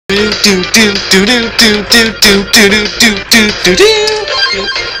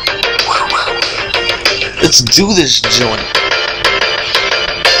Let's do this joint.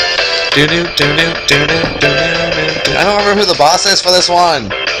 I don't remember who the boss is for this one.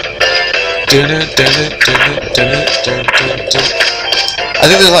 I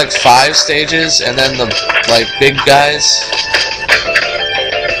think there's like 5 stages, and then the like big guys.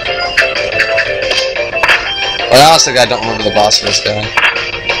 But honestly, I don't remember the boss for this guy.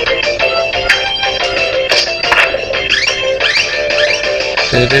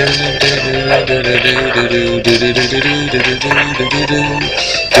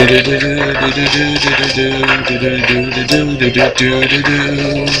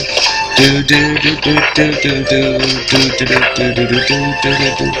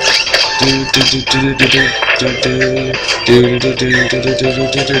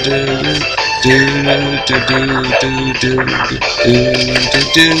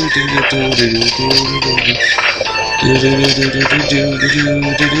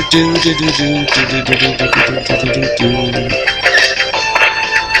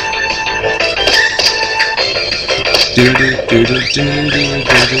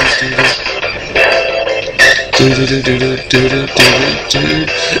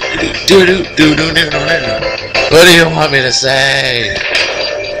 What do you want me to say?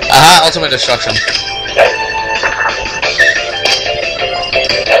 Aha, ultimate destruction.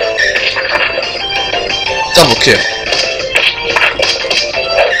 Double kill.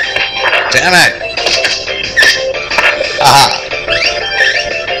 Damn it. Aha.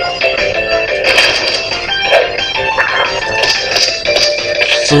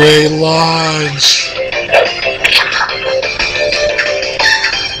 3 lines.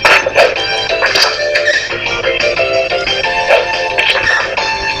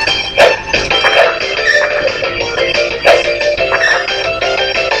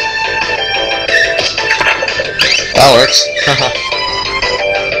 That works.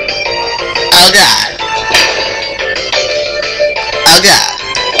 Oh god. Oh god.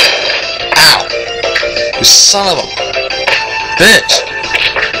 Ow. You son of a bitch.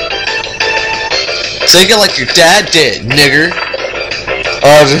 Take it like your dad did, nigger.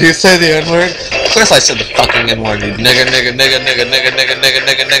 Oh, did he say the N-word? Of course I said the fucking N-word, you nigger, nigger, nigger, nigger, nigger, nigger, nigger,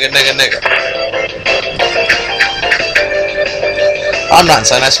 nigger, nigger, nigger, nigger. I'm not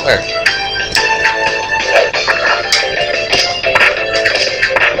insane, I swear.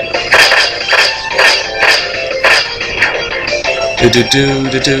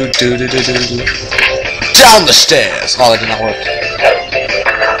 Down the stairs! Oh, that did not work.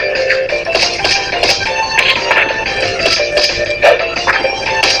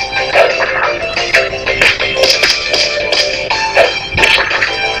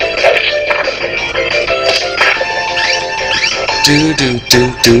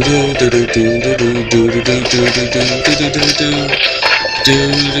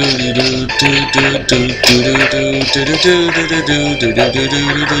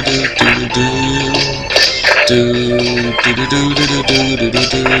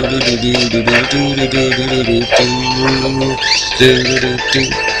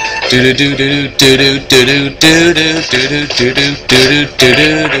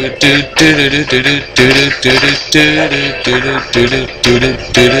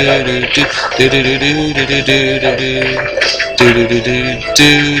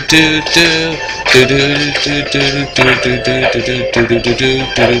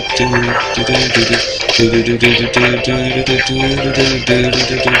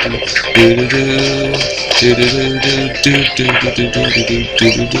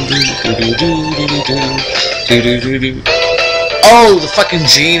 Oh, the fucking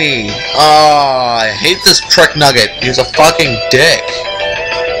Genie. Oh, I hate this prick nugget. He's a fucking dick.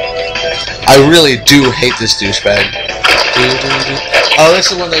 I really do hate this douchebag. Oh,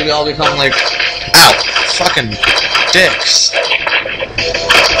 this is when they all become like, ow, fucking dicks.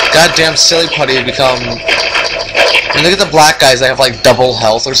 Goddamn silly putty become. I mean, look at the black guys. They have like double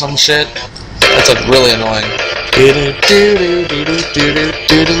health or some shit. That's like really annoying.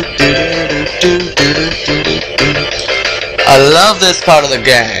 I love this part of the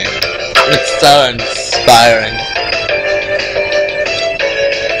game. It's so inspiring.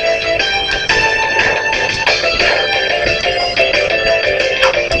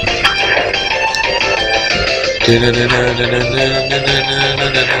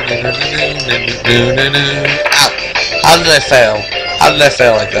 Ow! How did I fail? How did I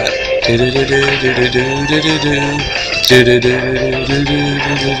fail like that?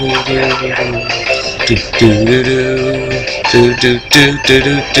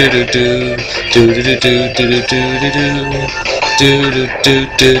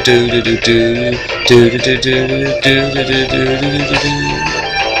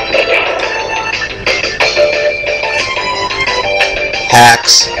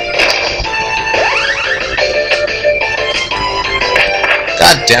 Hacks.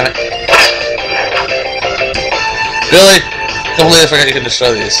 God damn it. Really? I can't believe I forgot you can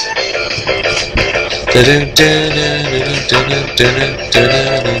destroy these.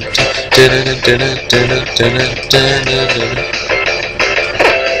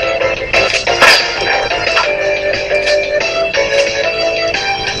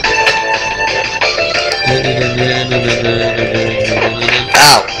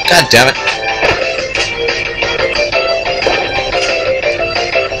 Ow! God damn it.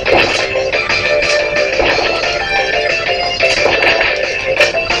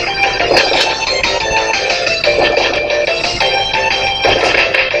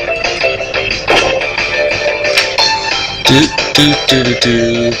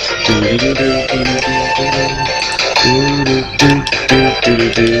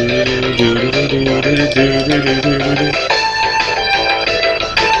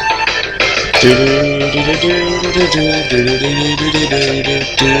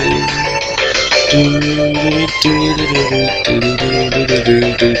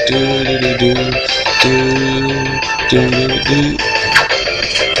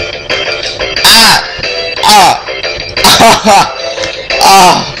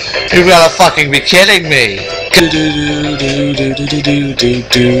 You gotta fucking be kidding me!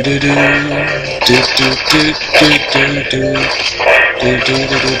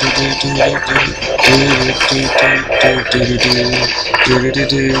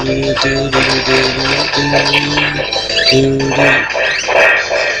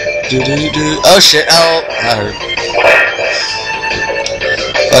 Oh shit! Oh, that hurt.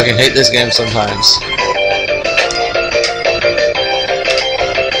 Fucking hate this game sometimes.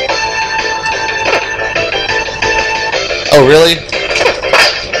 Oh, really?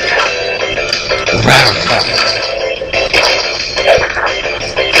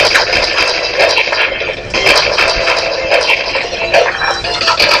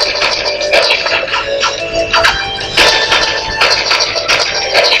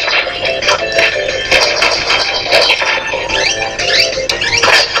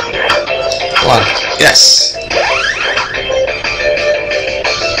 Come on. Yes!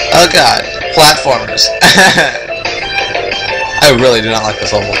 Oh god. Platformers. I really do not like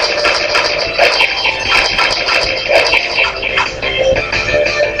this level.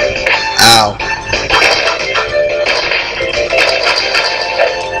 Ow.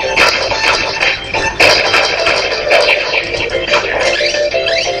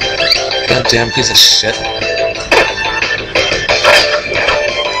 Goddamn piece of shit.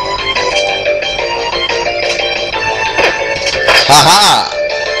 Haha!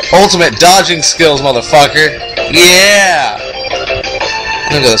 Ultimate dodging skills, motherfucker! Yeah!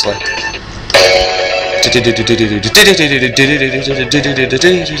 I'm gonna go this way.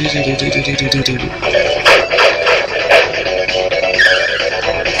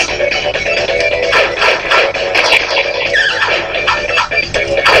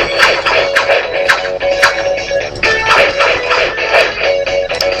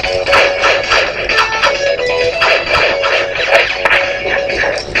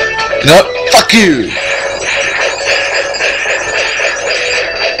 Nope, fuck you!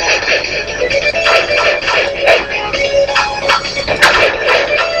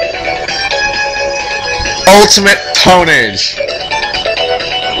 Ultimate Ponage.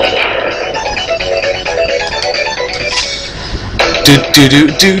 Do do do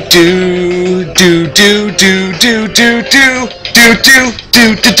do do do do do do do do do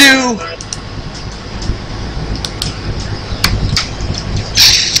do do do.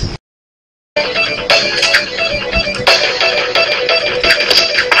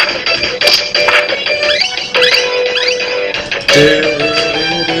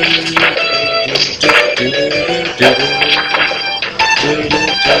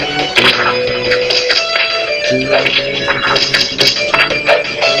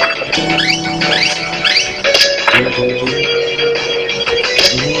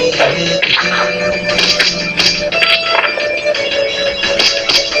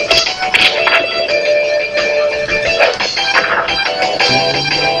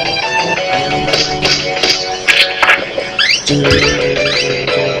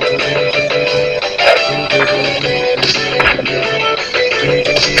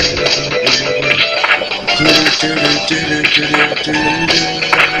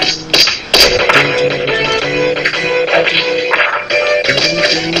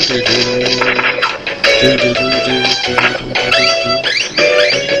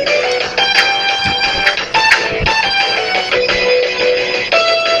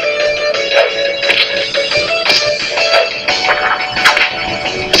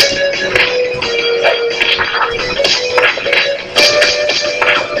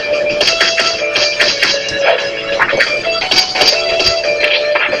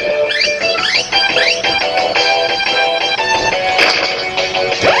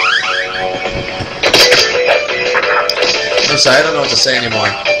 to say anymore.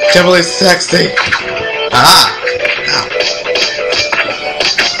 Can't believe sexy. Aha! Ow.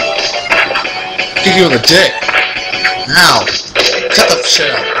 Kick you in the dick. Ow. Cut the shit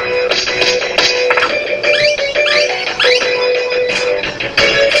out.